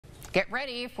Get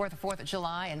ready for the 4th of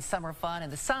July and summer fun in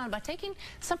the sun by taking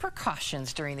some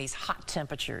precautions during these hot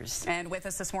temperatures. And with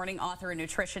us this morning, author and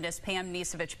nutritionist Pam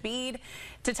Nisevich-Bede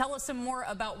to tell us some more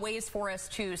about ways for us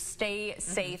to stay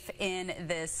safe in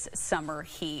this summer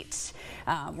heat.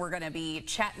 We're going to be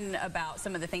chatting about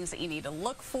some of the things that you need to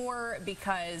look for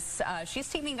because she's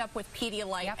teaming up with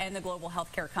Pedialyte and the global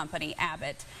healthcare company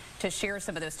Abbott to share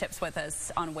some of those tips with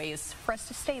us on ways for us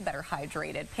to stay better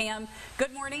hydrated. Pam,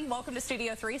 good morning. Welcome to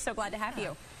Studio 3. So glad to have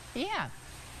you. Yeah.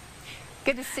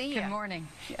 Good to see you. Good morning.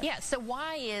 Yeah, so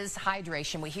why is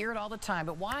hydration? We hear it all the time,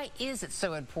 but why is it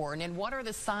so important? And what are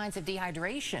the signs of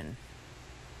dehydration?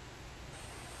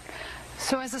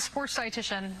 So as a sports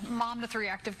dietitian, mom to 3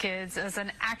 active kids, as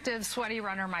an active, sweaty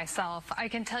runner myself, I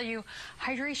can tell you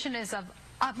hydration is of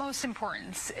utmost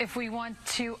importance if we want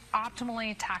to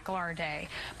optimally tackle our day.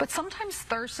 But sometimes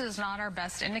thirst is not our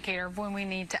best indicator of when we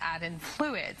need to add in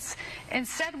fluids.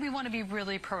 Instead, we want to be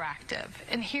really proactive.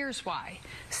 And here's why.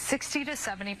 60 to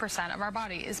 70% of our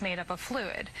body is made up of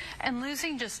fluid. And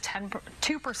losing just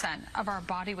 2% of our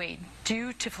body weight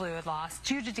due to fluid loss,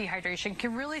 due to dehydration,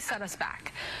 can really set us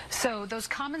back. So those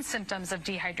common symptoms of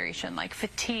dehydration like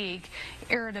fatigue,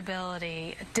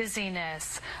 irritability,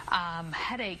 dizziness,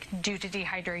 headache due to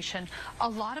dehydration, a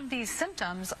lot of these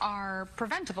symptoms are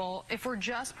preventable if we're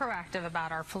just proactive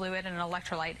about our fluid and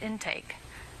electrolyte intake.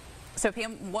 So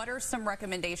Pam, what are some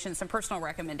recommendations, some personal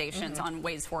recommendations on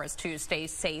ways for us to stay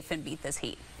safe and beat this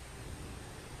heat?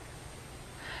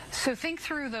 So think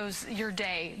through your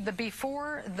day, the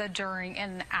before, the during,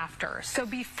 and after. So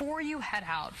before you head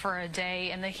out for a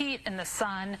day in the heat and the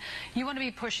sun, you want to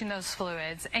be pushing those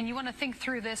fluids, and you want to think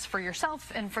through this for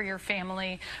yourself and for your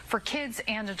family, for kids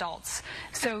and adults.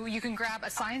 So you can grab a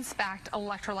science-backed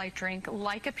electrolyte drink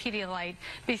like a Pedialyte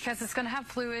because it's going to have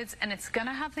fluids and it's going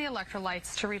to have the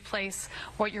electrolytes to replace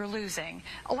what you're losing.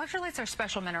 Electrolytes are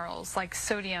special minerals like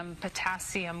sodium,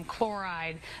 potassium,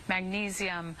 chloride,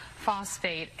 magnesium,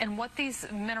 phosphate. And what these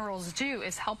minerals do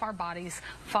is help our bodies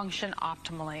function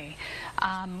optimally.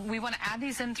 We want to add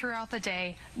these in throughout the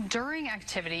day. During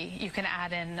activity, you can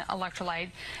add in electrolyte,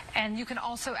 and you can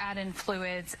also add in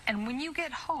fluids. And when you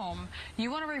get home, you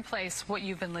want to replace what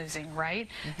you've been losing, right?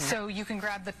 So you can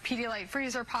grab the Pedialyte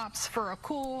freezer pops for a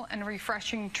cool and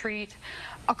refreshing treat.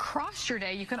 Across your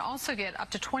day, you can also get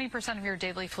up to 20% of your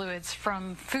daily fluids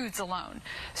from foods alone.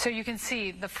 So you can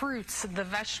see the fruits, the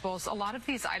vegetables, a lot of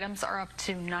these items are up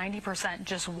to 90%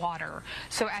 just water.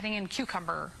 So adding in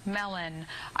cucumber, melon,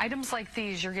 items like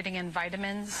these, you're getting in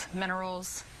vitamins,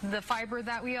 minerals, the fiber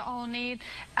that we all need,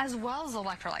 as well as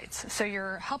electrolytes. So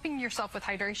you're helping yourself with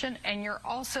hydration, and you're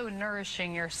also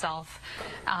nourishing yourself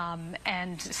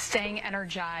and staying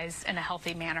energized in a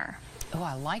healthy manner. Oh,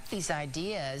 I like these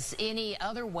ideas. Any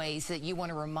other ways that you want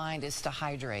to remind us to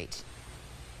hydrate?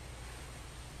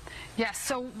 Yes,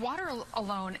 so water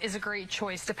alone is a great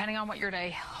choice depending on what your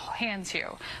day hands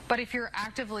you. But if you're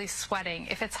actively sweating,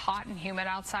 if it's hot and humid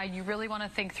outside, you really want to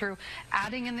think through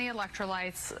adding in the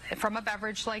electrolytes from a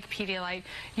beverage like Pedialyte.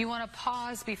 You want to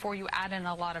pause before you add in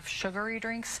a lot of sugary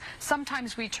drinks.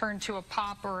 Sometimes we turn to a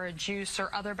pop or a juice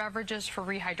or other beverages for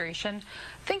rehydration.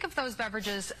 Think of those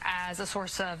beverages as a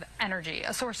source of energy,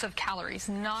 a source of calories,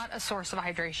 not a source of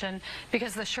hydration,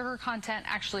 because the sugar content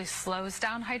actually slows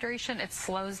down hydration. It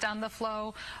slows down the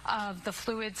flow of the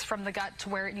fluids from the gut to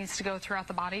where it needs to go throughout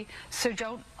the body. So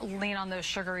don't lean on those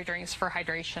sugary drinks for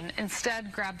hydration.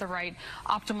 Instead, grab the right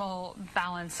optimal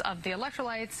balance of the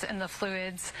electrolytes and the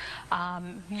fluids.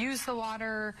 Use the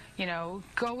water,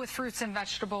 go with fruits and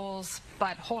vegetables,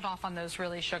 but hold off on those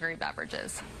really sugary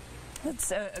beverages.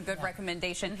 That's a good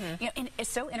recommendation. And it's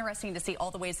so interesting to see all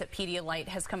the ways that Pedialyte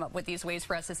has come up with these ways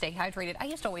for us to stay hydrated. I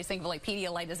used to always think of like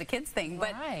Pedialyte as a kid's thing,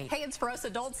 but hey, it's for us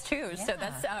adults too. So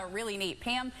that's really neat.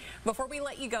 Pam, before we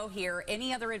let you go here,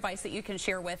 any other advice that you can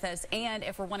share with us? And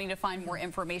if we're wanting to find more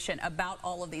information about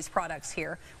all of these products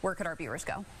here, where could our viewers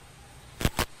go?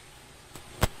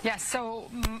 Yes, so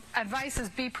advice is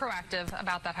be proactive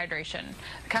about that hydration.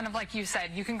 Kind of like you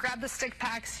said, you can grab the stick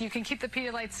packs, you can keep the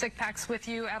Pedialyte stick packs with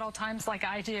you at all times like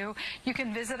I do. You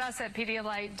can visit us at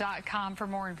Pedialyte.com for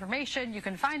more information. You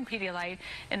can find Pedialyte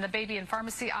in the baby and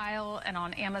pharmacy aisle and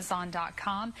on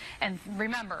Amazon.com. And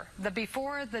remember, the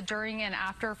before, the during, and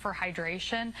after for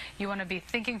hydration, you want to be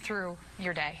thinking through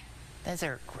your day.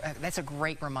 That's a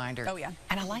great reminder. Oh, yeah.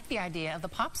 And I like the idea of the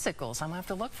popsicles. I'm going to have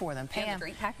to look for them. Pam, the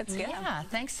drink packets, yeah,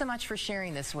 thanks so much for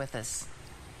sharing this with us.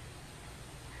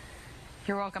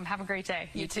 You're welcome. Have a great day.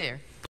 You too.